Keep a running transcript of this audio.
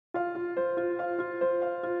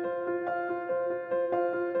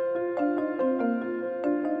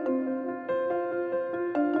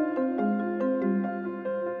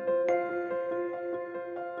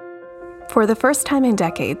For the first time in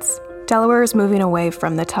decades, Delaware is moving away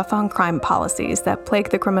from the tough-on-crime policies that plague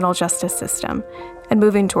the criminal justice system and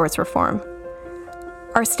moving towards reform.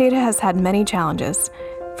 Our state has had many challenges,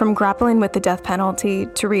 from grappling with the death penalty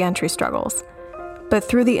to re-entry struggles. But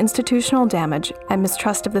through the institutional damage and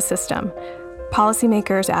mistrust of the system,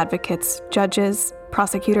 policymakers, advocates, judges,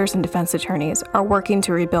 prosecutors, and defense attorneys are working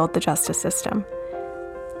to rebuild the justice system.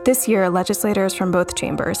 This year, legislators from both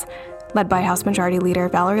chambers, led by House Majority Leader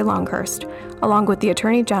Valerie Longhurst, along with the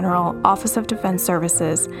Attorney General, Office of Defense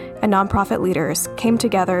Services, and nonprofit leaders, came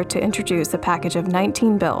together to introduce a package of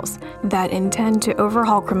 19 bills that intend to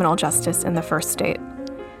overhaul criminal justice in the first state.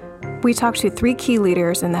 We talked to three key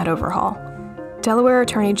leaders in that overhaul. Delaware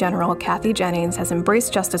Attorney General Kathy Jennings has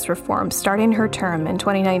embraced justice reform starting her term in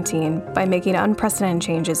 2019 by making unprecedented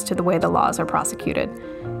changes to the way the laws are prosecuted.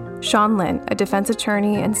 Sean Lynn, a defense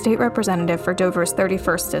attorney and state representative for Dover's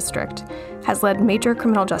 31st District, has led major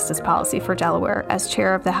criminal justice policy for Delaware as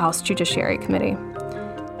chair of the House Judiciary Committee.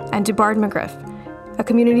 And DeBard McGriff, a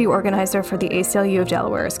community organizer for the ACLU of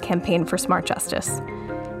Delaware's Campaign for Smart Justice.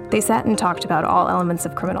 They sat and talked about all elements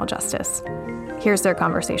of criminal justice. Here's their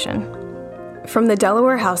conversation. From the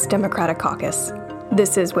Delaware House Democratic Caucus,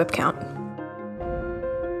 this is Whip Count.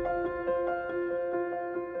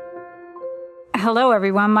 Hello,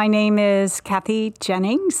 everyone. My name is Kathy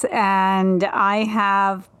Jennings, and I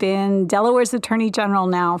have been Delaware's Attorney General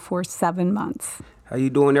now for 7 months. How you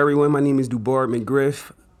doing, everyone? My name is DeBard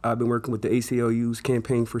McGriff. I've been working with the ACLU's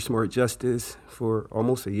Campaign for Smart Justice for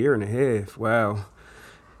almost a year and a half. Wow.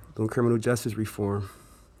 Doing criminal justice reform.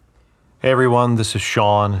 Hey, everyone. This is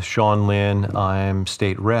Sean Lynn. I'm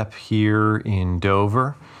state rep here in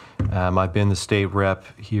Dover. I've been the state rep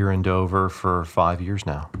here in Dover for 5 years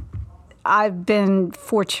now. I've been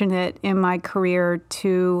fortunate in my career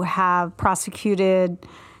to have prosecuted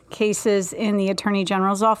cases in the Attorney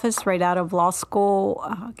General's office right out of law school,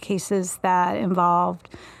 cases that involved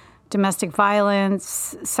domestic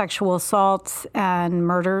violence, sexual assaults, and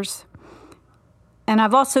murders. And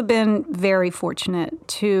I've also been very fortunate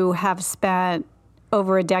to have spent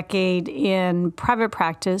over a decade in private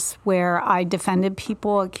practice where I defended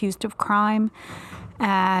people accused of crime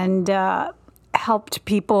and helped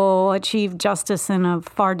people achieve justice in a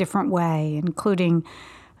far different way, including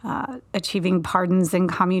achieving pardons and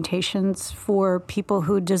commutations for people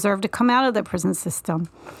who deserve to come out of the prison system.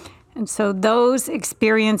 And so those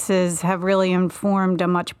experiences have really informed a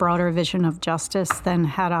much broader vision of justice than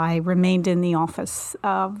had I remained in the office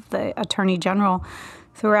of the Attorney General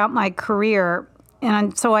throughout my career.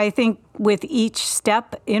 And so I think with each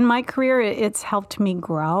step in my career, it's helped me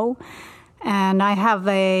grow. And I have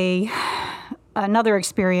another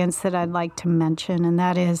experience that I'd like to mention, and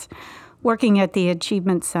that is working at the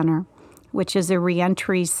Achievement Center, which is a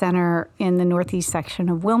reentry center in the northeast section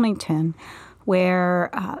of Wilmington, where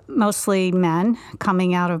mostly men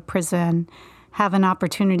coming out of prison have an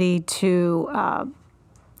opportunity to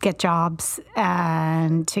get jobs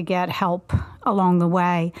and to get help along the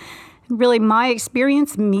way. Really, my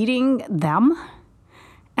experience meeting them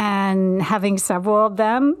and having several of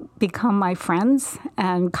them become my friends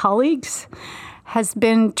and colleagues has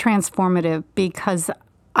been transformative because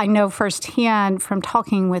I know firsthand from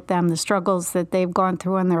talking with them the struggles that they've gone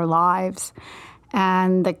through in their lives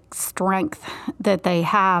and the strength that they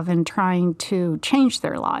have in trying to change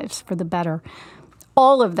their lives for the better.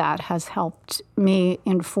 All of that has helped me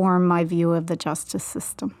inform my view of the justice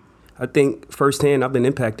system. I think firsthand I've been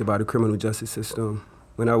impacted by the criminal justice system.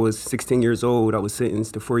 When I was 16 years old, I was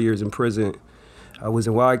sentenced to 4 years in prison. I was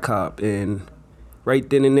in YCOP, and right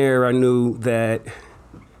then and there, I knew I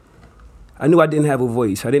didn't have a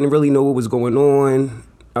voice. I didn't really know what was going on.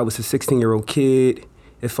 I was a 16-year-old kid.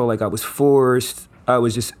 It felt like I was forced. I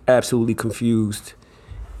was just absolutely confused.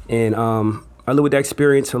 And I lived with that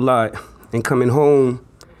experience a lot. And coming home,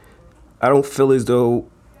 I don't feel as though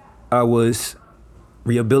I was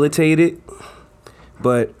rehabilitated,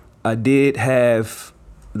 but I did have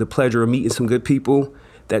the pleasure of meeting some good people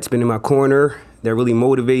that's been in my corner that really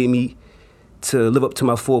motivated me to live up to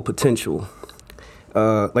my full potential.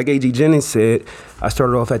 Like A.G. Jennings said, I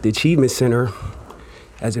started off at the Achievement Center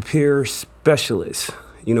as a peer specialist,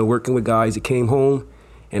 working with guys that came home.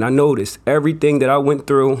 And I noticed everything that I went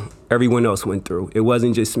through, everyone else went through. It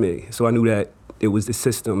wasn't just me. So I knew that it was the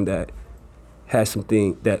system that had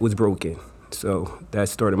something that was broken. So that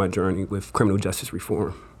started my journey with criminal justice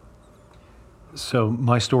reform. So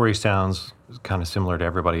my story sounds kind of similar to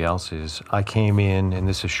everybody else's. I came in, and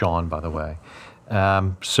this is Sean, by the way.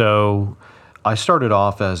 So I started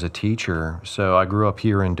off as a teacher. So I grew up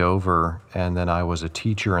here in Dover, and then I was a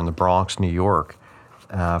teacher in the Bronx, New York,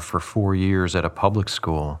 for 4 years at a public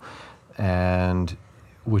school. and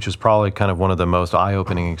which is probably kind of one of the most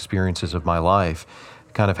eye-opening experiences of my life.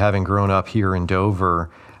 Kind of having grown up here in Dover,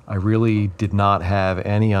 I really did not have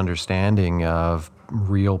any understanding of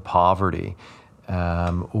real poverty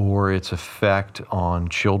or its effect on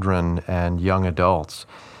children and young adults.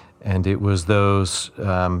 And it was those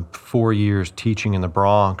 4 years teaching in the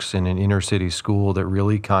Bronx in an inner city school that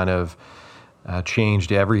really kind of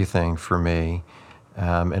changed everything for me,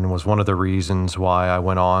 and was one of the reasons why I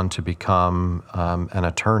went on to become an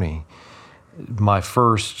attorney. My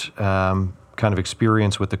first kind of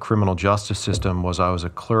experience with the criminal justice system was I was a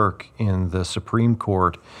clerk in the Supreme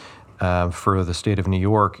Court for the state of New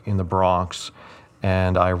York in the Bronx,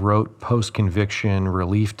 and I wrote post-conviction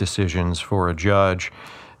relief decisions for a judge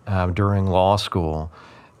during law school.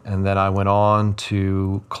 And then I went on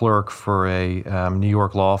to clerk for a New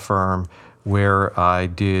York law firm where I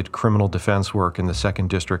did criminal defense work in the 2nd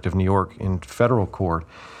District of New York in federal court.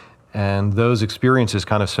 And those experiences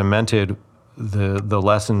kind of cemented the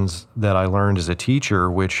lessons that I learned as a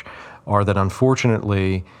teacher, which are that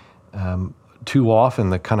unfortunately, too often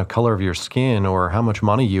the kind of color of your skin or how much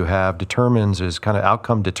money you have is kind of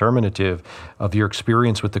outcome determinative of your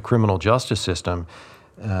experience with the criminal justice system.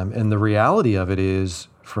 And the reality of it is,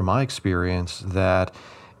 from my experience, that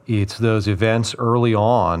it's those events early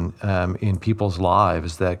on in people's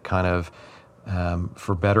lives that kind of,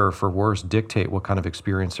 for better or for worse, dictate what kind of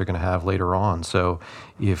experience they're going to have later on. So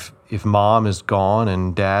if mom is gone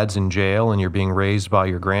and dad's in jail and you're being raised by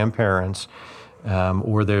your grandparents,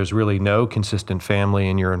 or there's really no consistent family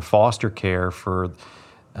and you're in foster care for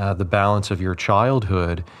the balance of your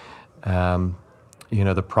childhood,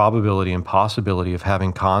 the probability and possibility of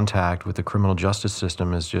having contact with the criminal justice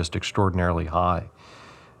system is just extraordinarily high.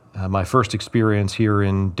 My first experience here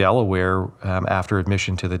in Delaware after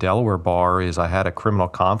admission to the Delaware bar is I had a criminal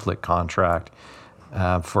conflict contract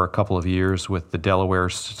for a couple of years with the Delaware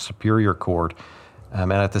Superior Court.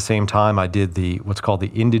 And at the same time, I did what's called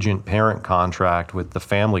the indigent parent contract with the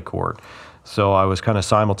family court. So I was kind of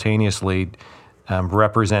simultaneously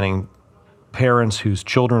representing parents whose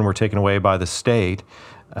children were taken away by the state,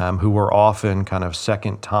 who were often kind of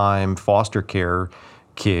second-time foster care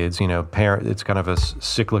kids. It's kind of a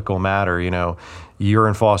cyclical matter. You're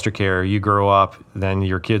in foster care, you grow up, then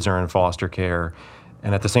your kids are in foster care,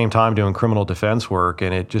 and at the same time doing criminal defense work.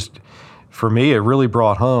 And it just, for me, it really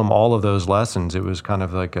brought home all of those lessons. It was kind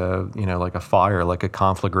of like a fire, like a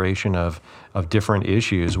conflagration of different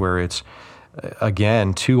issues where it's,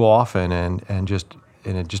 again, too often and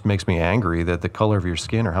it just makes me angry that the color of your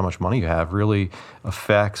skin or how much money you have really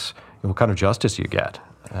affects what kind of justice you get.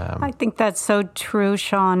 I think that's so true,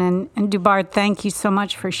 Sean. And Dubar, thank you so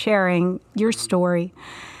much for sharing your story.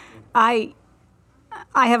 I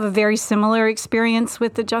have a very similar experience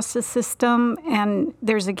with the justice system, and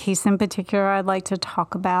there's a case in particular I'd like to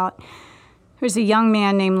talk about. There's a young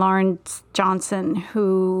man named Lawrence Johnson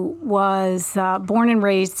who was born and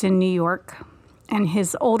raised in New York, and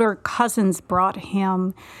his older cousins brought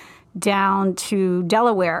him down to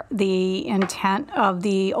Delaware. The intent of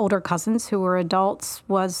the older cousins, who were adults,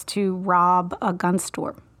 was to rob a gun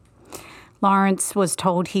store. Lawrence was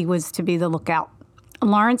told he was to be the lookout.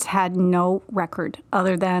 Lawrence had no record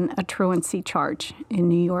other than a truancy charge in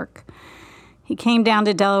New York. He came down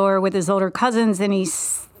to Delaware with his older cousins, and he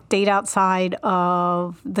stayed outside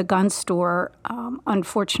of the gun store.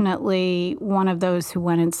 Unfortunately, one of those who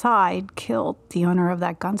went inside killed the owner of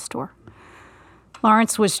that gun store.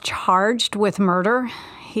 Lawrence was charged with murder.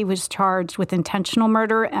 He was charged with intentional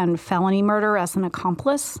murder and felony murder as an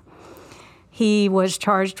accomplice. He was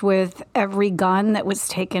charged with every gun that was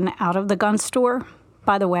taken out of the gun store.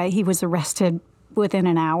 By the way, he was arrested within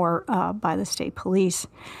an hour by the state police.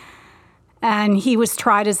 And he was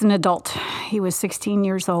tried as an adult. He was 16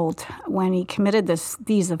 years old when he committed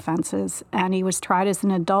these offenses, and he was tried as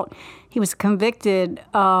an adult. He was convicted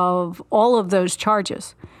of all of those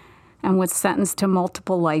charges and was sentenced to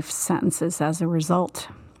multiple life sentences as a result.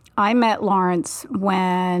 I met Lawrence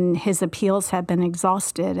when his appeals had been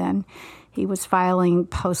exhausted, and he was filing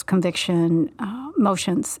post-conviction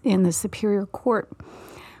motions in the Superior Court.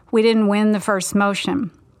 We didn't win the first motion,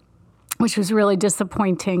 which was really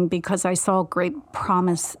disappointing because I saw great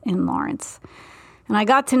promise in Lawrence. And I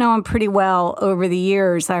got to know him pretty well over the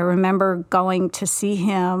years. I remember going to see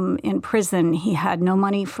him in prison. He had no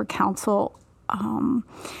money for counsel,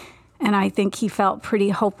 and I think he felt pretty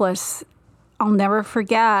hopeless. I'll never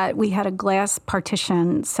forget, we had a glass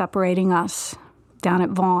partition separating us down at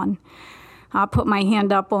Vaughan. I put my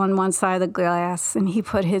hand up on one side of the glass, and he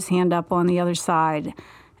put his hand up on the other side.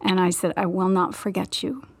 And I said, "I will not forget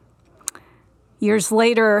you. Years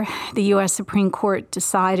later, the U.S. Supreme Court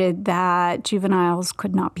decided that juveniles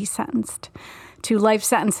could not be sentenced to life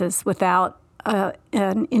sentences without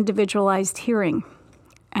an individualized hearing.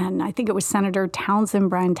 And I think it was Senator Townsend,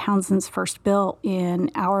 Brian Townsend's first bill in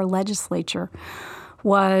our legislature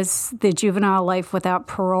was the Juvenile Life Without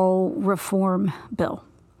Parole Reform Bill.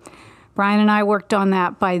 Brian and I worked on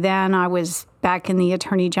that. By then, I was back in the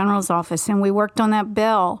Attorney General's office, and we worked on that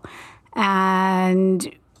bill.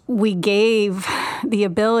 And we gave the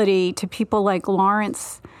ability to people like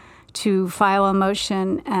Lawrence to file a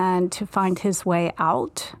motion and to find his way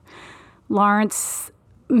out. Lawrence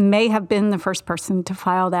may have been the first person to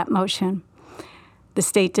file that motion. The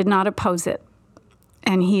state did not oppose it,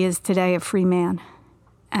 and he is today a free man.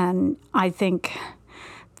 And I think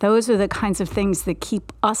those are the kinds of things that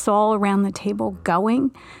keep us all around the table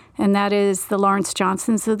going. And that is the Lawrence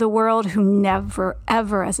Johnsons of the world who never,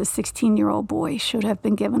 ever, as a 16-year-old boy, should have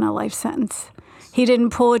been given a life sentence. He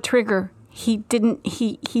didn't pull a trigger. He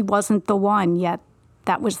wasn't the one, yet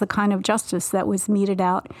that was the kind of justice that was meted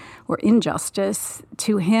out, or injustice,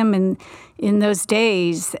 to him in those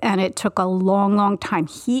days. And it took a long, long time.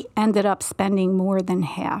 He ended up spending more than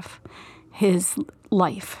half his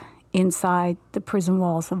life inside the prison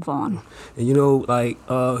walls of Vaughn. And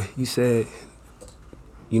you said,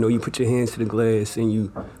 you put your hands to the glass and you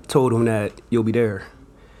told him that you'll be there.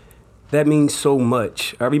 That means so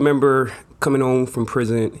much. I remember coming home from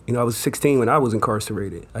prison. I was 16 when I was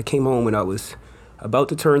incarcerated. I came home when I was about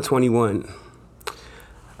to turn 21.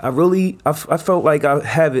 I felt like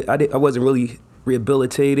I wasn't really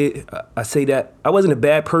rehabilitated. I say that I wasn't a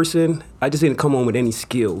bad person. I just didn't come home with any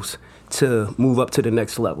skills to move up to the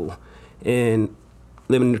next level. And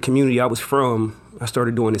living in the community I was from, I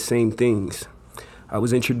started doing the same things. I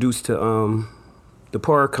was introduced to the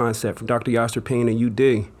PAR concept from Dr. Yasser Payne at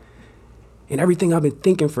UD. And everything I've been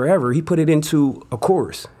thinking forever, he put it into a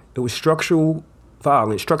course. It was structural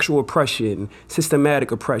violence, structural oppression,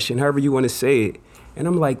 systematic oppression, however you want to say it. And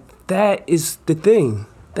I'm like, that is the thing.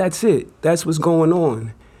 That's it. That's what's going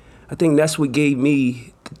on. I think that's what gave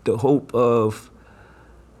me the hope of,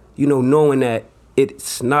 knowing that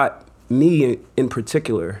it's not me in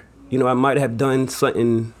particular. I might have done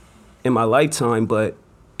something in my lifetime, but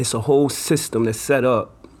it's a whole system that's set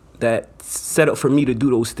up for me to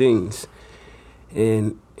do those things.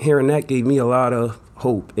 And hearing that gave me a lot of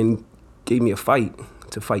hope and gave me a fight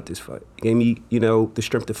to fight this fight. It gave me, the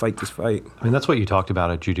strength to fight this fight. I mean, that's what you talked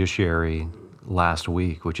about at Judiciary last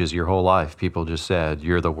week, which is your whole life. People just said,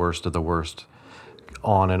 you're the worst of the worst,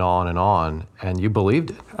 on and on and on, and you believed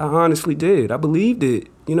it. I honestly did. I believed it.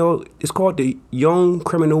 It's called the Young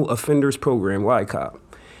Criminal Offenders Program, YCOP.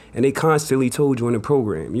 And they constantly told you in the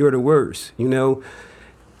program, you're the worst.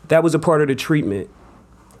 That was a part of the treatment.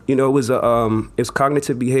 It was it's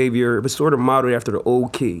cognitive behavior. It was sort of modeled after the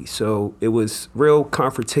old key. So it was real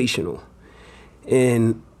confrontational.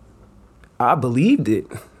 And I believed it.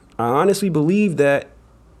 I honestly believed that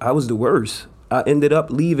I was the worst. I ended up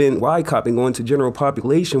leaving YCOP and going to general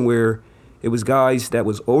population, where it was guys that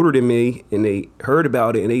was older than me, and they heard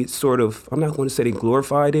about it, and they sort of, I'm not going to say they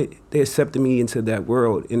glorified it, they accepted me into that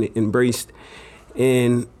world and embraced.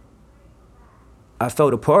 And I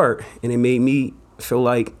felt a part, and it made me feel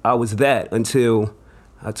like I was that, until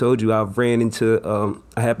I told you I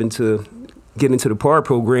happened to get into the PAR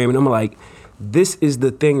program, and I'm like, this is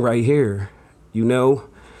the thing right here,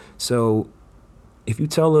 So if you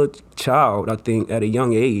tell a child, I think, at a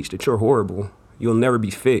young age that you're horrible, you'll never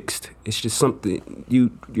be fixed. It's just something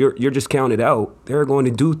you're just counted out. They're going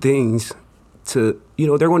to do things to,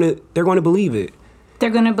 they're going to believe it.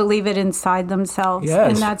 They're going to believe it inside themselves,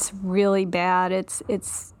 yes. And that's really bad. It's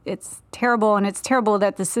terrible, and it's terrible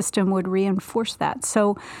that the system would reinforce that.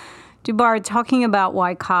 So, Dubar, talking about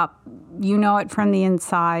YCOP, you know it from the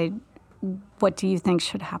inside. What do you think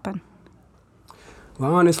should happen?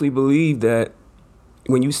 Well, I honestly believe that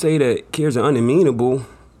when you say that kids are unamenable,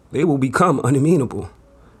 they will become unamenable.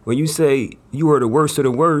 When you say you are the worst of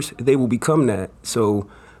the worst, they will become that. So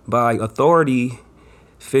by authority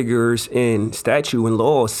figures and statute and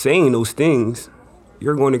law saying those things,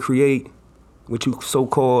 you're going to create what you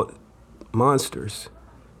so-called monsters.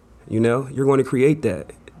 You're going to create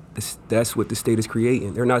that. That's what the state is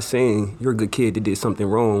creating. They're not saying you're a good kid that did something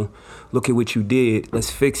wrong. Look at what you did.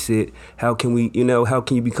 Let's fix it. How can we, how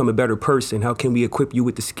can you become a better person? How can we equip you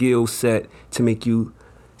with the skill set to make you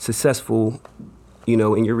successful,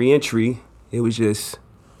 in your reentry? It was just,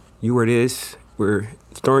 you were this, we're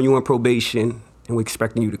throwing you on probation, and we're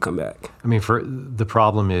expecting you to come back. I mean, the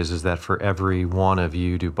problem is that for every one of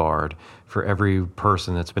you, Dubard, for every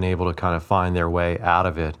person that's been able to kind of find their way out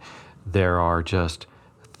of it, there are just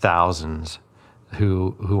thousands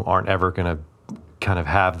who aren't ever going to kind of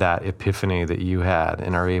have that epiphany that you had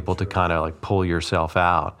and are able to kind of like pull yourself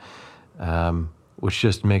out, which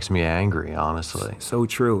just makes me angry, honestly. So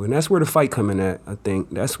true. And that's where the fight come in at, I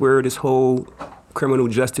think. That's where this whole criminal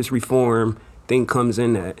justice reform thing comes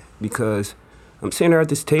in at, because I'm sitting there at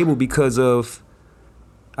this table because of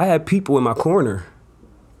I had people in my corner.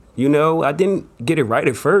 You know, I didn't get it right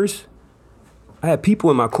at first. I had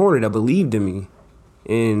people in my corner that believed in me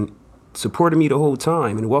and supported me the whole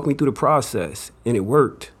time and walked me through the process, and it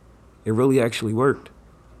worked. It really actually worked.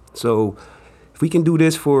 So if we can do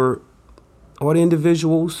this for all the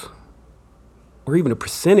individuals, or even a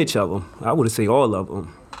percentage of them, I would say all of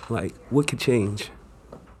them, like, what could change?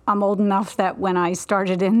 I'm old enough that when I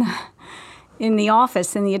started in the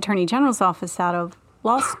office, in the Attorney General's office out of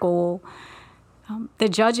law school, the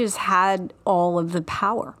judges had all of the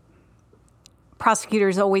power.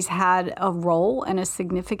 Prosecutors always had a role, and a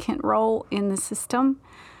significant role in the system,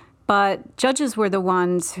 but judges were the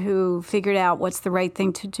ones who figured out what's the right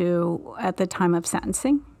thing to do at the time of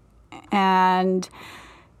sentencing. And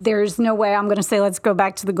there's no way I'm going to say let's go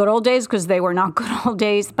back to the good old days, because they were not good old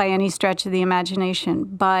days by any stretch of the imagination.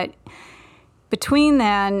 But between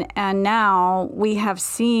then and now, we have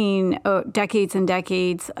seen decades and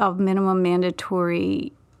decades of minimum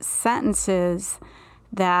mandatory sentences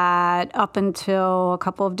that up until a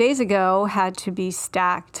couple of days ago had to be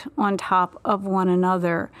stacked on top of one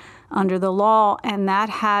another under the law. And that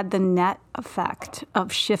had the net effect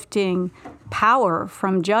of shifting power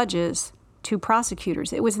from judges to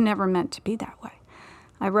prosecutors. It was never meant to be that way.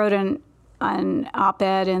 I wrote an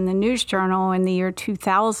op-ed in the News Journal in the year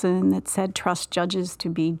 2000 that said, trust judges to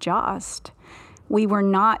be just. We were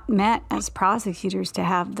not meant as prosecutors to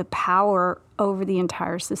have the power over the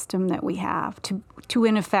entire system that we have, to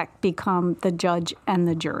in effect become the judge and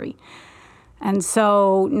the jury. And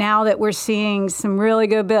so now that we're seeing some really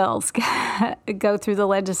good bills go through the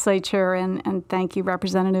legislature, and thank you,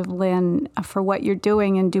 Representative Lynn, for what you're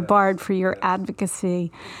doing, and Dubard for your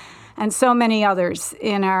advocacy, and so many others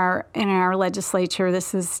in our legislature,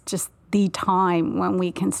 this is just the time when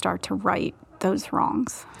we can start to right those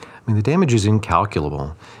wrongs. I mean, the damage is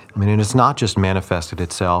incalculable. I mean, and it's not just manifested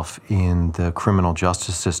itself in the criminal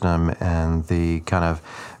justice system and the kind of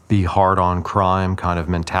be hard on crime kind of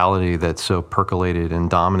mentality that's so percolated and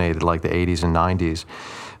dominated like the 80s and 90s,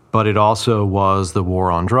 but it also was the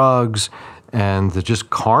war on drugs and the just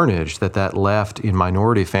carnage that left in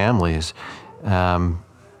minority families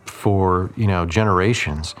for,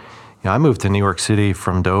 generations. I moved to New York City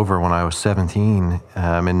from Dover when I was 17 in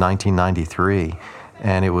 1993.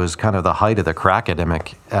 And it was kind of the height of the crack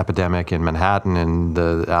epidemic in Manhattan and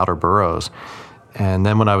the outer boroughs. And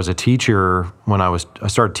then when I was a teacher, I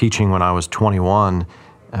started teaching when I was 21,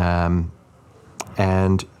 and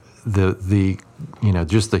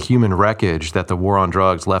just the human wreckage that the war on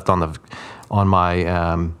drugs left on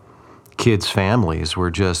my kids' families were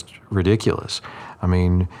just ridiculous. I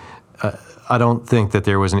mean, I don't think that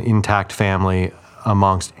there was an intact family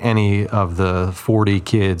amongst any of the 40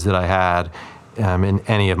 kids that I had in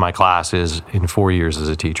any of my classes in 4 years as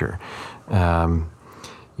a teacher.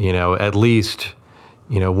 At least,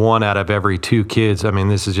 one out of every two kids, I mean,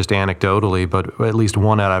 this is just anecdotally, but at least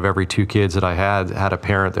one out of every two kids that I had a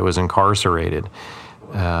parent that was incarcerated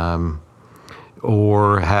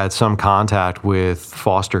or had some contact with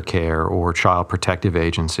foster care or child protective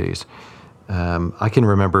agencies. I can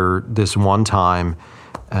remember this one time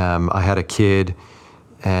I had a kid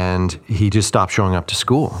and he just stopped showing up to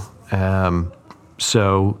school.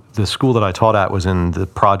 So the school that I taught at was in the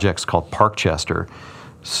projects called Parkchester.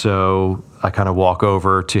 So I kind of walk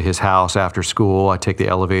over to his house after school. I take the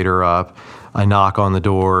elevator up. I knock on the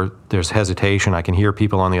door. There's hesitation. I can hear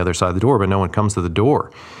people on the other side of the door, but no one comes to the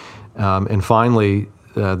door. And finally,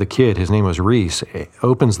 the kid, his name was Reese,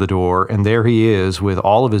 opens the door, and there he is with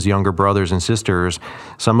all of his younger brothers and sisters,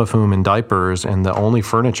 some of whom in diapers, and the only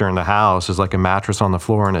furniture in the house is like a mattress on the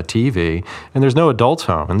floor and a TV, and there's no adults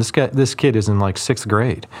home. And this kid is in like 6th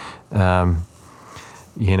grade.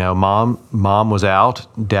 Mom was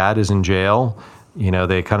out, dad is in jail.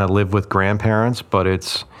 They kind of live with grandparents, but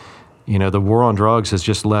it's, the war on drugs has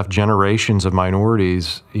just left generations of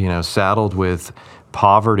minorities, saddled with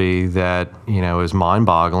poverty that, is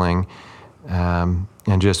mind-boggling, and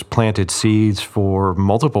just planted seeds for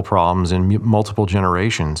multiple problems in multiple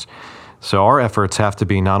generations. So our efforts have to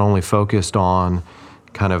be not only focused on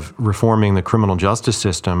kind of reforming the criminal justice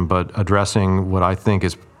system, but addressing what I think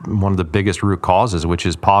is one of the biggest root causes, which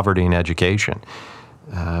is poverty and education.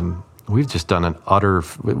 we've just done an utter,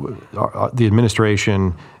 the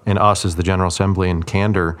administration and us as the General Assembly in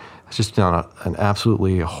candor has just done an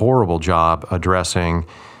absolutely horrible job addressing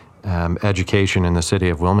education in the city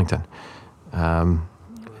of Wilmington.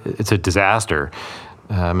 It's a disaster.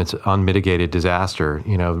 It's an unmitigated disaster.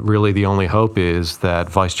 You know, really the only hope is that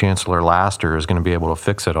Vice Chancellor Laster is going to be able to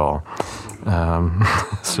fix it all.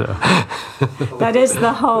 So that is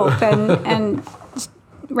the hope. And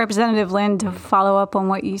Representative Lynn, to follow up on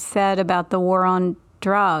what you said about the war on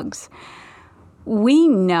drugs, we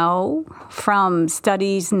know from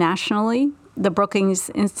studies nationally, the Brookings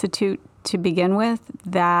Institute to begin with,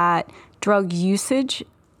 that drug usage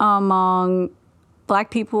among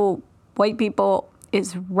Black people, white people,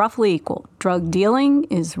 is roughly equal. Drug dealing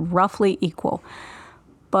is roughly equal.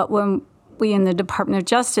 But when we in the Department of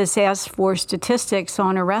Justice asked for statistics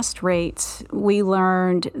on arrest rates, we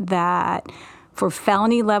learned that for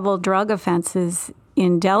felony-level drug offenses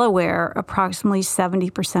in Delaware, approximately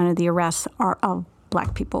 70% of the arrests are of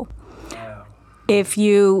Black people. Wow. If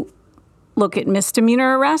you look at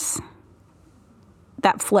misdemeanor arrests,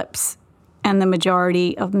 that flips, and the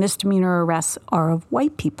majority of misdemeanor arrests are of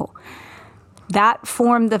white people. That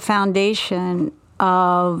formed the foundation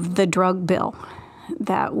of the drug bill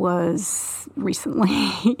that was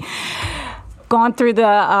recently gone through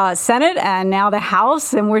the Senate and now the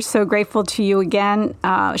House, and we're so grateful to you again,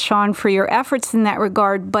 Sean, for your efforts in that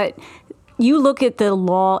regard. But you look at the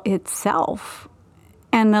law itself,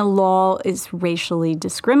 and the law is racially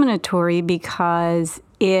discriminatory because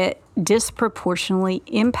it disproportionately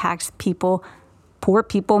impacts people, poor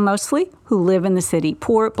people mostly, who live in the city,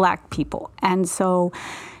 poor Black people. And so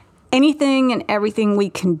anything and everything we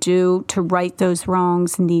can do to right those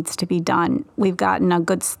wrongs needs to be done. We've gotten a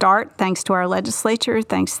good start thanks to our legislature,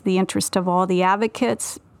 thanks to the interest of all the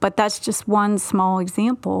advocates, but that's just one small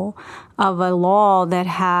example of a law that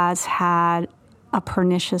has had a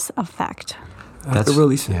pernicious effect. I could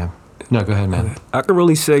really say, yeah. No, go ahead, man. I could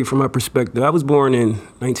really say from my perspective, I was born in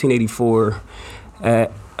 1984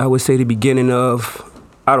 at, I would say, the beginning of,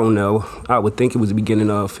 I don't know, I would think it was the beginning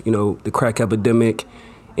of, the crack epidemic,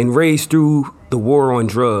 and raised through the war on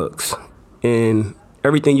drugs. And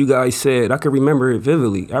everything you guys said, I could remember it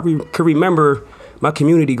vividly. I could remember my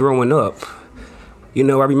community growing up. I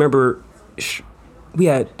remember we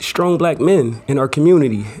had strong Black men in our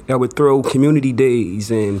community that would throw community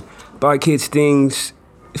days and buy kids things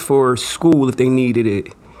for school if they needed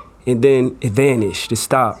it. And then it vanished, it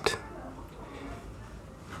stopped.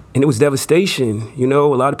 And it was devastation. A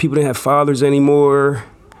lot of people didn't have fathers anymore.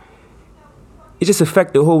 It just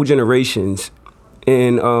affected whole generations.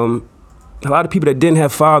 And a lot of people that didn't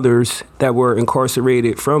have fathers that were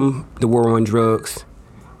incarcerated from the war on drugs,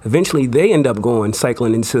 eventually they end up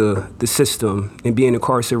cycling into the system and being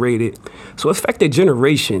incarcerated. So it affected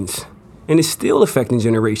generations, and it's still affecting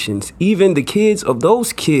generations. Even the kids of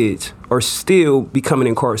those kids are still becoming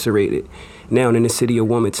incarcerated now in the city of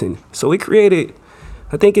Wilmington. So it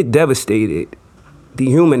devastated,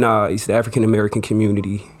 dehumanized the African-American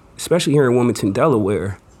community, especially here in Wilmington,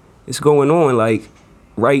 Delaware. It's going on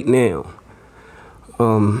right now.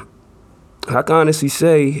 I can honestly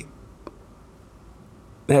say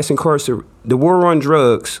the war on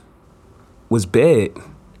drugs was bad.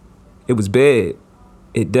 It was bad.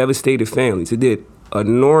 It devastated families. It did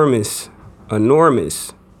enormous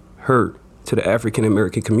hurt to the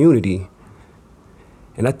African-American community.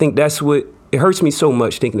 And I think it hurts me so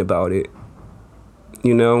much thinking about it,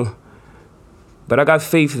 But I got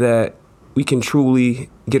faith that we can truly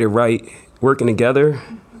get it right, working together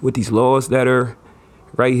with these laws that are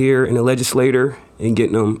right here in the legislature and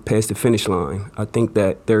getting them past the finish line. I think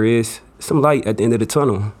that there is some light at the end of the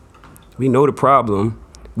tunnel. We know the problem.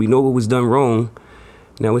 We know what was done wrong.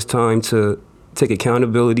 Now it's time to take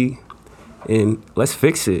accountability and let's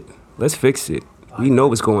fix it. Let's fix it. We know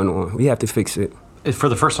what's going on. We have to fix it. For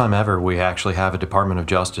the first time ever, we actually have a Department of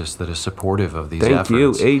Justice that is supportive of these efforts.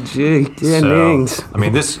 Thank you, AJ Jennings. So, I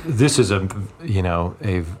mean, this is a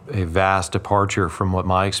vast departure from what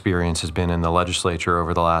my experience has been in the legislature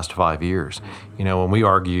over the last 5 years. When we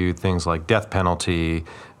argued things like death penalty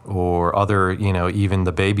or other, even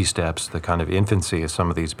the baby steps, the kind of infancy of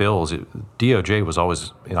some of these bills, DOJ was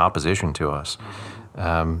always in opposition to us.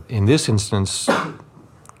 In this instance,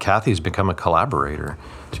 Kathy's become a collaborator.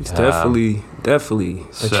 She's definitely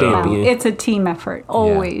a champion. It's a team effort,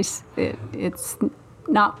 always. Yeah. It's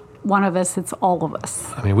not one of us, it's all of us.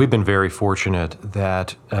 I mean, we've been very fortunate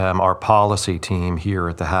that our policy team here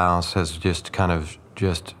at the House has just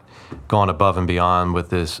gone above and beyond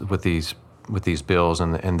with these bills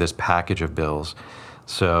and this package of bills.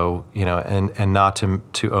 So, and not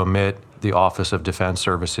to omit the Office of Defense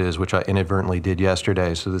Services, which I inadvertently did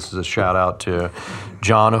yesterday. So this is a shout out to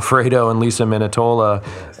John Ofredo and Lisa Minatola,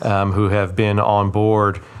 who have been on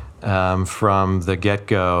board from the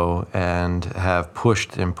get-go and have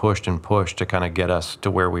pushed and pushed and pushed to kind of get us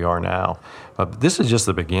to where we are now. But this is just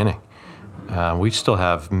the beginning. We still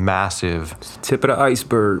have massive... Tip of the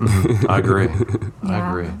iceberg. I agree. Yeah. I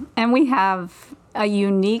agree. And we have a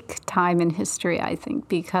unique time in history, I think,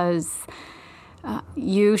 because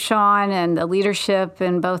you, Sean, and the leadership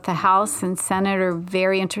in both the House and Senate are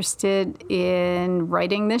very interested in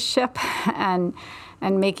righting this ship and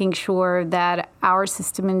making sure that our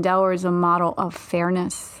system in Delaware is a model of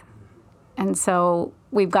fairness. And so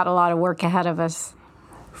we've got a lot of work ahead of us.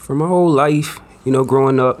 For my whole life,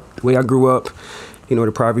 growing up, the way I grew up,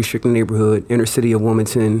 the poverty-stricken neighborhood, inner city of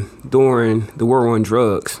Wilmington, during the war on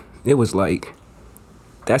drugs, it was like,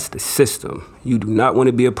 that's the system. You do not want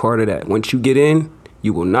to be a part of that. Once you get in,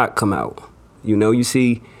 you will not come out. You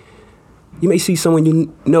may see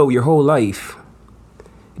someone your whole life,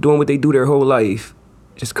 doing what they do their whole life,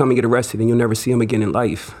 just come and get arrested and you'll never see them again in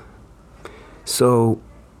life. So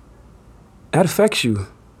that affects you.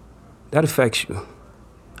 That affects you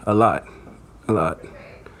a lot.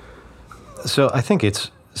 So I think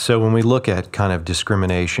so when we look at kind of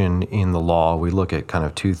discrimination in the law, we look at kind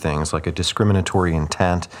of two things, like a discriminatory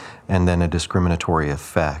intent and then a discriminatory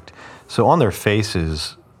effect. So on their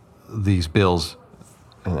faces, these bills,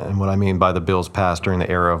 and what I mean by the bills passed during the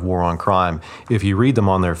era of war on crime, if you read them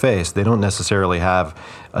on their face, they don't necessarily have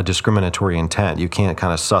a discriminatory intent. You can't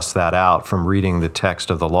kind of suss that out from reading the text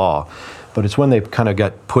of the law. But it's when they kind of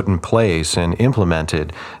get put in place and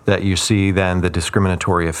implemented that you see then the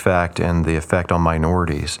discriminatory effect and the effect on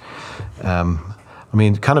minorities. Kind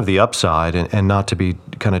of the upside, and not to be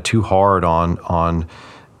kind of too hard on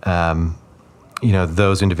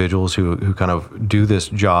those individuals who kind of do this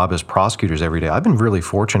job as prosecutors every day. I've been really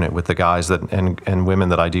fortunate with the guys and women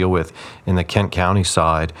that I deal with in the Kent County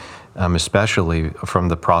side, especially from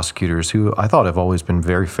the prosecutors who I thought have always been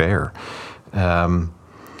very fair.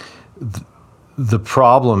 The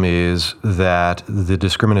problem is that the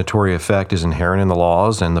discriminatory effect is inherent in the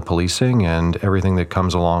laws and the policing and everything that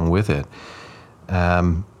comes along with it,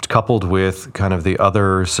 coupled with kind of the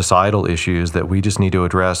other societal issues that we just need to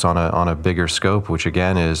address on a bigger scope, which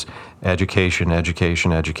again is education,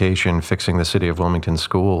 fixing the city of Wilmington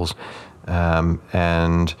schools,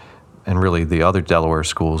 and really the other Delaware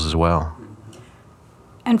schools as well.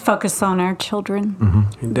 And focus on our children.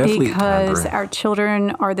 Mm-hmm. Definitely. Because our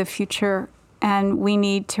children are the future, and we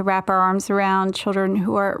need to wrap our arms around children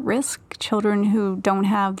who are at risk, children who don't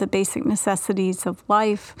have the basic necessities of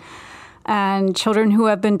life, and children who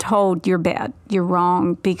have been told, you're bad, you're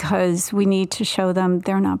wrong, because we need to show them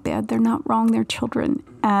they're not bad, they're not wrong, they're children.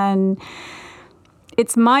 And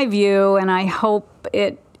it's my view, and I hope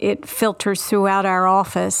it filters throughout our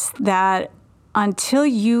office, that until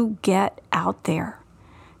you get out there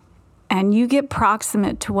and you get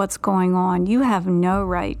proximate to what's going on, you have no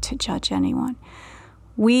right to judge anyone.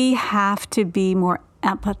 We have to be more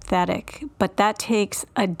empathetic, but that takes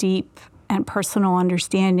a deep and personal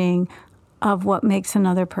understanding of what makes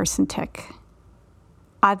another person tick.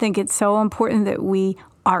 I think it's so important that we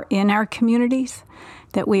are in our communities,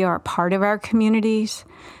 that we are a part of our communities,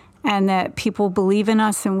 and that people believe in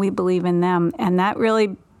us and we believe in them. And that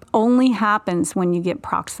really only happens when you get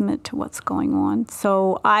proximate to what's going on.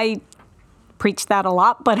 So I preach that a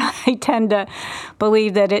lot, but I tend to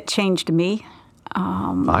believe that it changed me.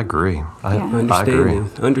 I agree. I agree.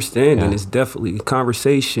 Understanding is definitely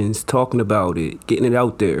conversations, talking about it, getting it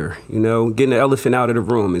out there. Getting the elephant out of the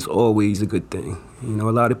room is always a good thing.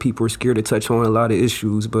 A lot of people are scared to touch on a lot of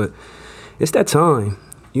issues, but it's that time.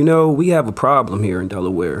 We have a problem here in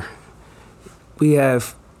Delaware. We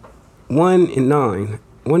have 1 in 9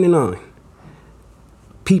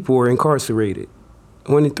 people are incarcerated.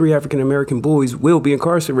 1 in 3 African-American boys will be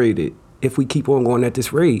incarcerated if we keep on going at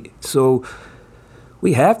this rate. So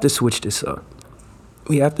we have to switch this up.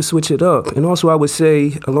 We have to switch it up. And also I would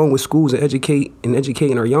say, along with schools and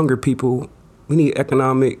educating our younger people, we need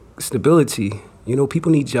economic stability.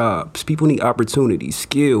 People need jobs. People need opportunities,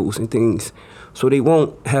 skills, and things. So they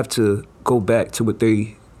won't have to go back to what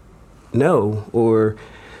they know or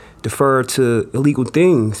defer to illegal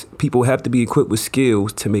things. People have to be equipped with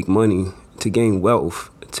skills to make money, to gain wealth,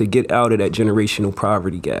 to get out of that generational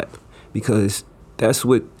poverty gap. Because that's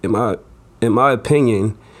what, in my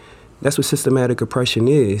opinion, that's what systematic oppression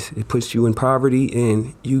is. It puts you in poverty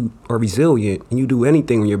and you are resilient and you do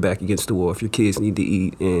anything when you're back against the wall if your kids need to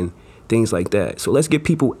eat and things like that. So let's get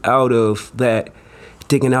people out of that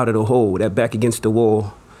digging out of the hole, that back against the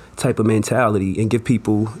wall type of mentality and give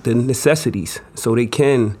people the necessities so they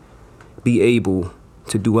can be able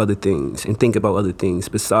to do other things and think about other things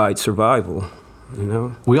besides survival, you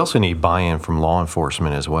know? We also need buy-in from law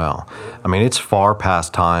enforcement as well. I mean, it's far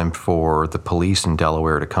past time for the police in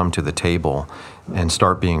Delaware to come to the table and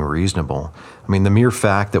start being reasonable. I mean, the mere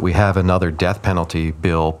fact that we have another death penalty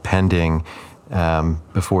bill pending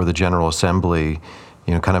before the General Assembly,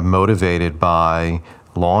 you know, kind of motivated by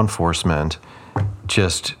law enforcement,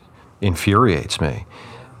 just infuriates me.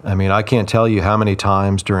 I mean, I can't tell you how many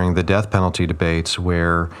times during the death penalty debates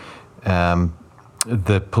where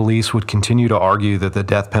the police would continue to argue that the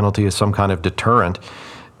death penalty is some kind of deterrent,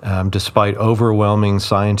 despite overwhelming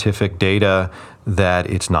scientific data that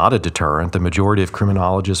it's not a deterrent. The majority of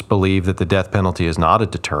criminologists believe that the death penalty is not a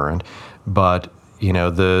deterrent, but you know,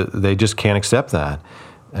 they just can't accept that.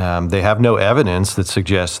 They have no evidence that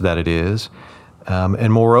suggests that it is.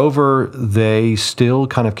 And moreover, they still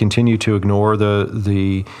kind of continue to ignore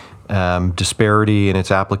the disparity in its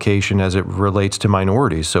application as it relates to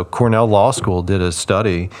minorities. So Cornell Law School did a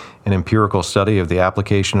study, an empirical study of the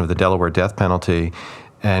application of the Delaware death penalty,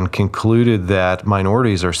 and concluded that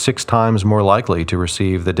minorities are 6 times more likely to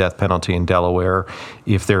receive the death penalty in Delaware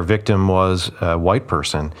if their victim was a white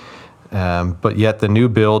person. But yet the new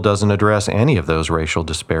bill doesn't address any of those racial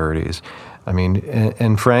disparities. I mean,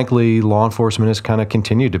 and frankly, law enforcement has kind of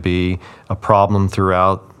continued to be a problem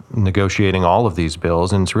throughout negotiating all of these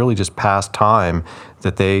bills, and it's really just past time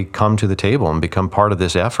that they come to the table and become part of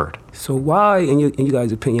this effort. So why, in you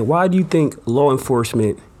guys' opinion, why do you think law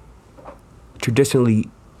enforcement traditionally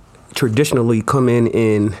come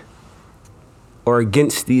in or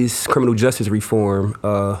against this criminal justice reform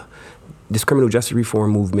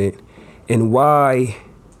movement, and why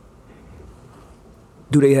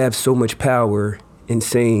do they have so much power in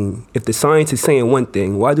saying, if the science is saying one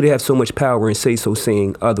thing, why do they have so much power in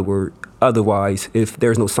saying otherwise if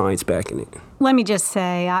there's no science backing it? Let me just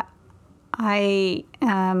say, I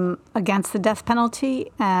am against the death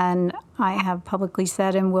penalty, and I have publicly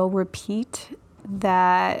said and will repeat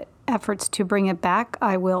that efforts to bring it back,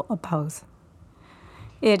 I will oppose.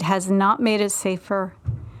 It has not made us safer,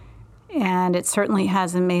 and it certainly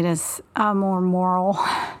hasn't made us a more moral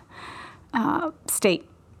state.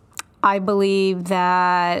 I believe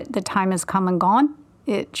that the time has come and gone.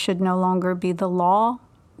 It should no longer be the law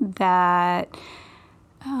that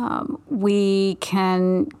we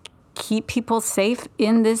can keep people safe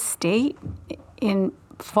in this state in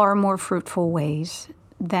far more fruitful ways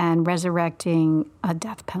than resurrecting a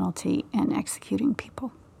death penalty and executing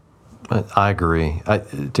people. I agree.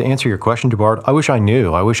 To answer your question, DuBard, I wish I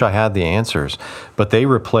knew. I wish I had the answers. But they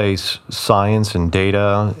replace science and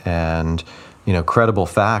data and credible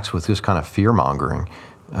facts with this kind of fear-mongering,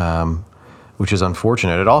 which is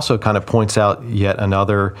unfortunate. It also kind of points out yet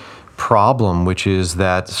another problem, which is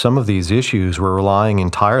that some of these issues we're relying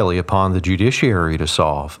entirely upon the judiciary to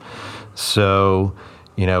solve. So,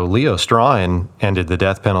 Leo Strachan ended the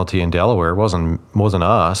death penalty in Delaware. It wasn't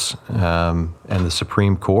us and the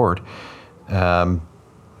Supreme Court. And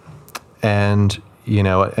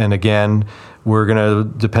again, we're going to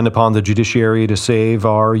depend upon the judiciary to save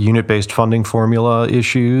our unit-based funding formula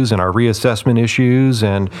issues and our reassessment issues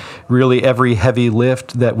and really every heavy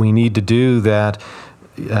lift that we need to do that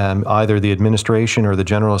either the administration or the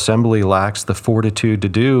General Assembly lacks the fortitude to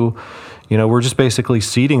do. We're just basically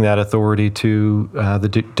ceding that authority to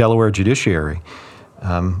the Delaware judiciary.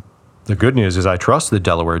 The good news is I trust the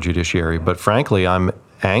Delaware judiciary, but frankly, I'm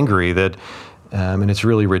angry that, and it's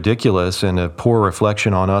really ridiculous and a poor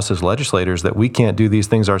reflection on us as legislators that we can't do these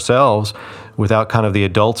things ourselves without kind of the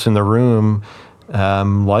adults in the room,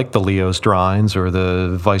 like the Leo Strachan or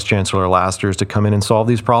the Vice Chancellor Lasters, to come in and solve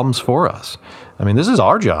these problems for us. I mean, this is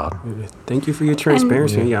our job. Thank you for your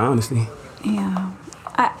transparency and your honesty. Yeah.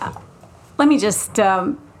 Let me just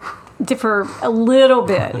differ a little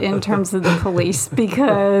bit in terms of the police,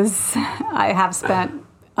 because I have spent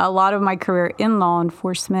a lot of my career in law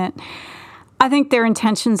enforcement. I think their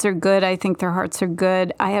intentions are good. I think their hearts are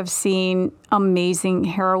good. I have seen amazing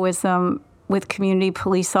heroism with community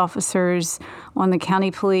police officers on the county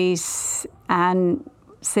police and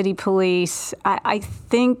city police. I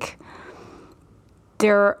think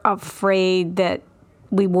they're afraid that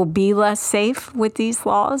we will be less safe with these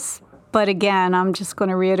laws. But again, I'm just going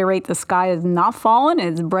to reiterate, the sky is not falling.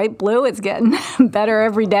 It's bright blue. It's getting better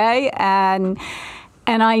every day. And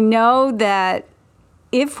I know that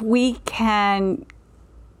if we can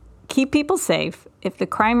keep people safe, if the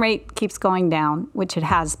crime rate keeps going down, which it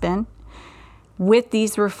has been, with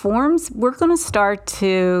these reforms, we're going to start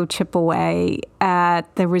to chip away at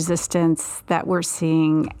the resistance that we're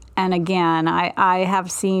seeing. And again, I have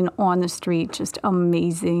seen on the street just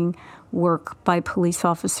amazing work by police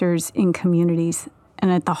officers in communities.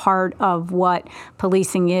 And at the heart of what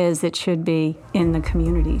policing is, it should be in the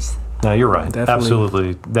communities. No, you're right. Definitely.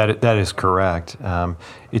 Absolutely. That is correct.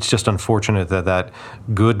 It's just unfortunate that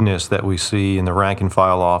goodness that we see in the rank and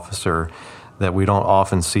file officer, that we don't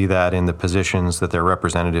often see that in the positions that their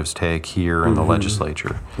representatives take here in the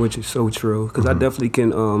legislature. Which is so true, because I definitely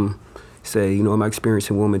can say, in my experience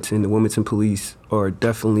in Wilmington, the Wilmington police are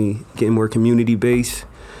definitely getting more community-based.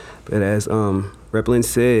 But as Rep. Lynn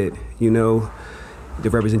said, the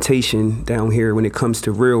representation down here when it comes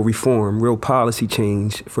to real reform, real policy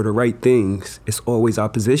change for the right things, it's always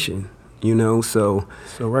opposition, So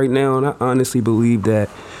right now, and I honestly believe that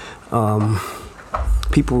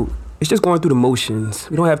people, it's just going through the motions.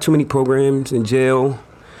 We don't have too many programs in jail.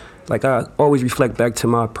 Like, I always reflect back to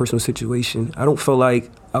my personal situation. I don't feel like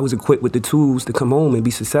I was equipped with the tools to come home and be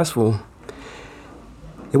successful.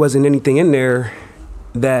 There wasn't anything in there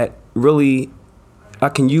that really I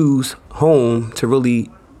can use home to really,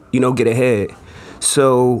 get ahead.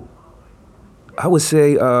 So I would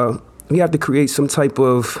say we have to create some type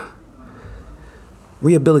of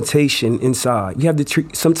rehabilitation inside. We have to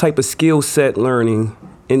treat some type of skill set learning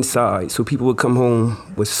inside so people would come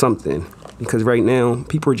home with something. Because right now,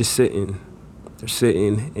 people are just sitting. They're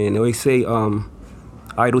sitting. And they say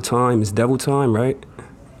idle time is devil time, right?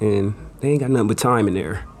 And they ain't got nothing but time in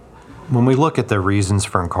there. When we look at the reasons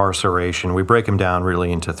for incarceration, we break them down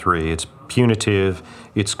really into three. It's punitive,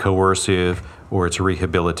 it's coercive, or it's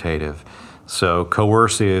rehabilitative. So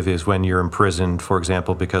coercive is when you're imprisoned, for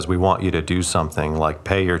example, because we want you to do something like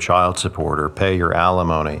pay your child support or pay your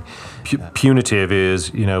alimony. Punitive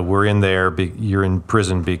is, we're in there, you're in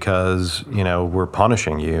prison because, we're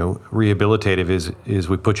punishing you. Rehabilitative is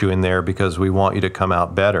we put you in there because we want you to come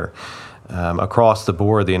out better. Across the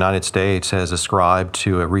board, the United States has ascribed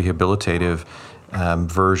to a rehabilitative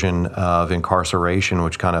version of incarceration,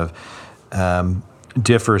 which kind of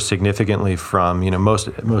differs significantly from,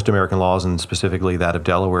 most American laws, and specifically that of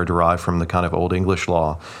Delaware, derived from the kind of Old English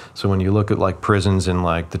law. So when you look at like prisons in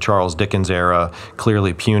like the Charles Dickens era,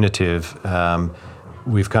 clearly punitive,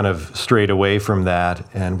 we've kind of strayed away from that,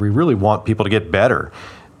 and we really want people to get better.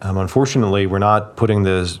 Unfortunately, we're not putting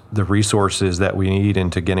the resources that we need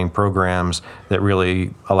into getting programs that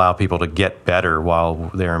really allow people to get better while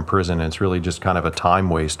they're in prison. It's really just kind of a time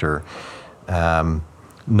waster.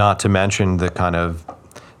 Not to mention the kind of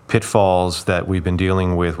pitfalls that we've been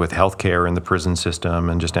dealing with healthcare in the prison system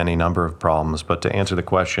and just any number of problems. But to answer the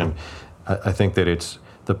question, I think that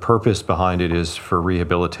the purpose behind it is for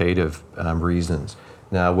rehabilitative reasons.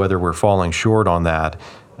 Now, whether we're falling short on that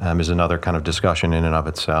is another kind of discussion in and of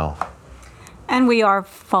itself. And we are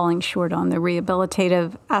falling short on the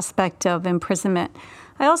rehabilitative aspect of imprisonment.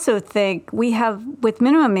 I also think we have, with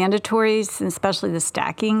minimum mandatories, and especially the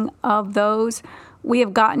stacking of those, we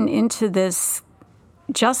have gotten into this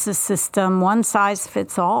justice system, one size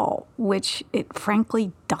fits all, which it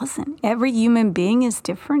frankly doesn't. Every human being is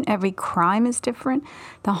different. Every crime is different.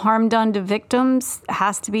 The harm done to victims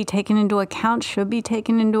has to be taken into account, should be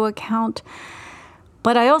taken into account.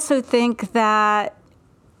 But I also think that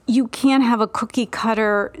you can't have a cookie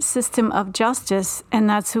cutter system of justice, and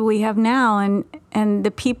that's who we have now. And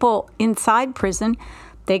the people inside prison,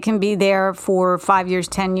 they can be there for 5 years,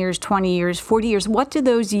 10 years, 20 years, 40 years. What do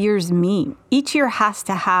those years mean? Each year has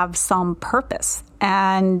to have some purpose.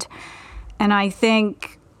 And I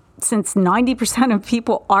think since 90% of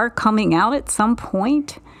people are coming out at some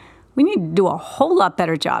point, we need to do a whole lot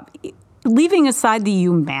better job. Leaving aside the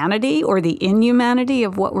humanity or the inhumanity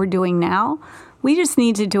of what we're doing now, we just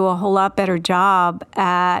need to do a whole lot better job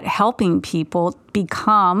at helping people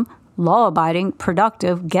become law-abiding,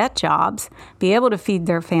 productive, get jobs, be able to feed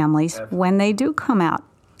their families when they do come out.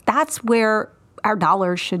 That's where our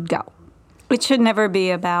dollars should go. It should never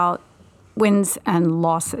be about wins and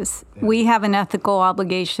losses. We have an ethical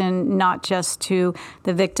obligation not just to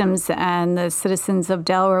the victims and the citizens of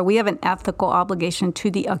Delaware. We have an ethical obligation to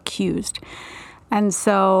the accused. And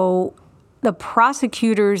so the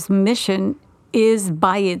prosecutor's mission is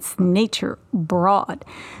by its nature broad.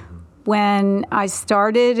 When I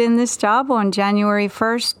started in this job on January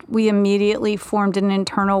 1st, we immediately formed an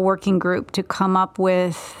internal working group to come up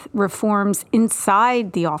with reforms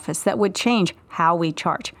inside the office that would change how we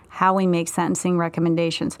charge, how we make sentencing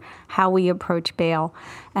recommendations, how we approach bail,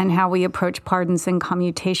 and how we approach pardons and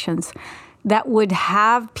commutations that would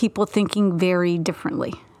have people thinking very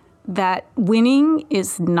differently. That winning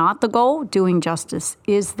is not the goal, doing justice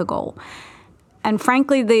is the goal. And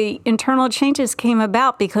frankly, the internal changes came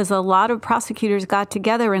about because a lot of prosecutors got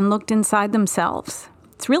together and looked inside themselves.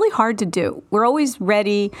 It's really hard to do. We're always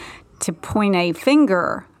ready to point a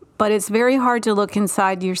finger, but it's very hard to look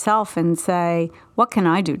inside yourself and say, what can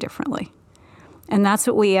I do differently? And that's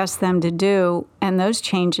what we asked them to do, and those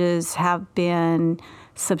changes have been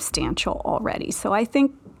substantial already. So I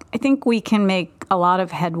think we can make a lot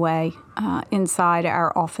of headway inside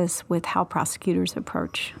our office with how prosecutors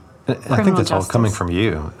approach I think that's all coming from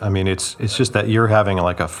you. I mean, it's just that you're having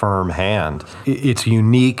like a firm hand. It's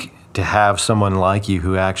unique to have someone like you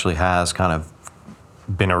who actually has kind of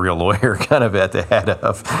been a real lawyer kind of at the head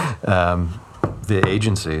of the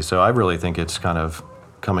agency. So I really think it's kind of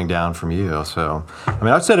coming down from you. So, I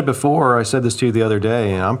mean, I've said it before. I said this to you the other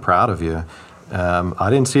day, and I'm proud of you. I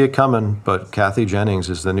didn't see it coming, but Kathy Jennings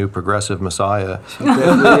is the new progressive messiah. She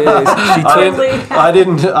definitely is. I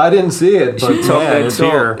didn't see it, but man, it's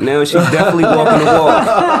here. Now she's definitely walking the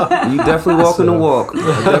walk. You definitely walking the walk.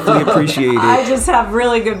 I definitely appreciate it. I just have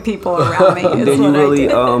really good people around me. Is Then what you really,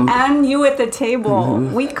 I did. And you at the table.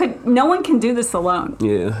 No one can do this alone.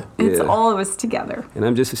 Yeah. It's all of us together. And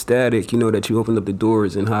I'm just ecstatic, that you opened up the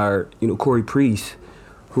doors and hired, Corey Priest,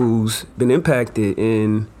 who's been impacted,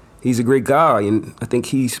 and he's a great guy, and I think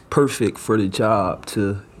he's perfect for the job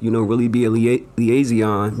to, really be a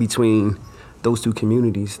liaison between those two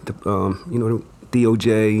communities, the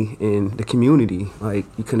DOJ and the community. Like,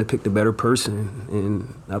 you couldn't have picked a better person,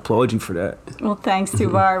 and I applaud you for that. Well, thanks,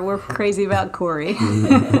 Tubar. We're crazy about Corey.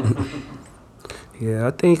 Yeah,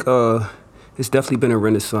 I think it's definitely been a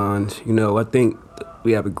renaissance. I think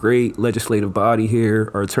we have a great legislative body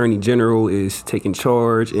here. Our Attorney General is taking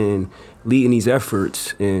charge and leading these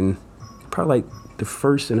efforts, and probably like the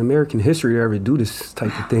first in American history to ever do this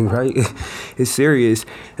type of thing, right? It's serious.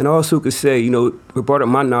 And I also could say, what brought up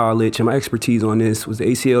my knowledge and my expertise on this was the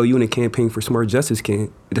ACLU and the Campaign for Smart Justice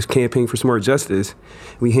this Campaign for Smart Justice.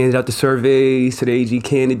 We handed out the surveys to the AG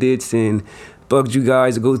candidates and bugged you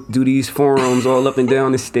guys to go do these forums all up and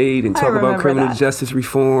down the state and talk about criminal justice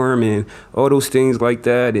reform and all those things like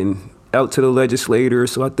that, and out to the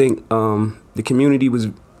legislators. So I think the community was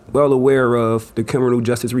well aware of the criminal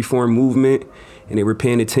justice reform movement, and they were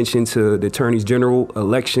paying attention to the Attorney General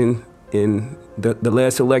election in the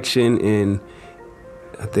last election, and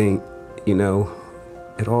I think,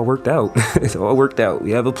 it all worked out. It's all worked out.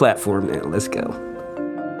 We have a platform now. Let's go.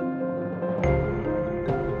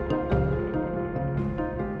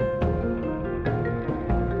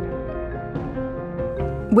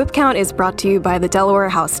 Whip Count is brought to you by the Delaware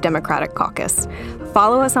House Democratic Caucus.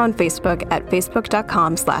 Follow us on Facebook at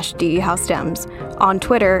facebook.com/DEHouseDems, on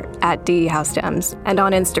Twitter at DEHouseDems, and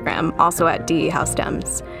on Instagram also at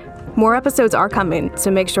DEHouseDems. More episodes are coming, so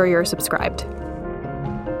make sure you're subscribed.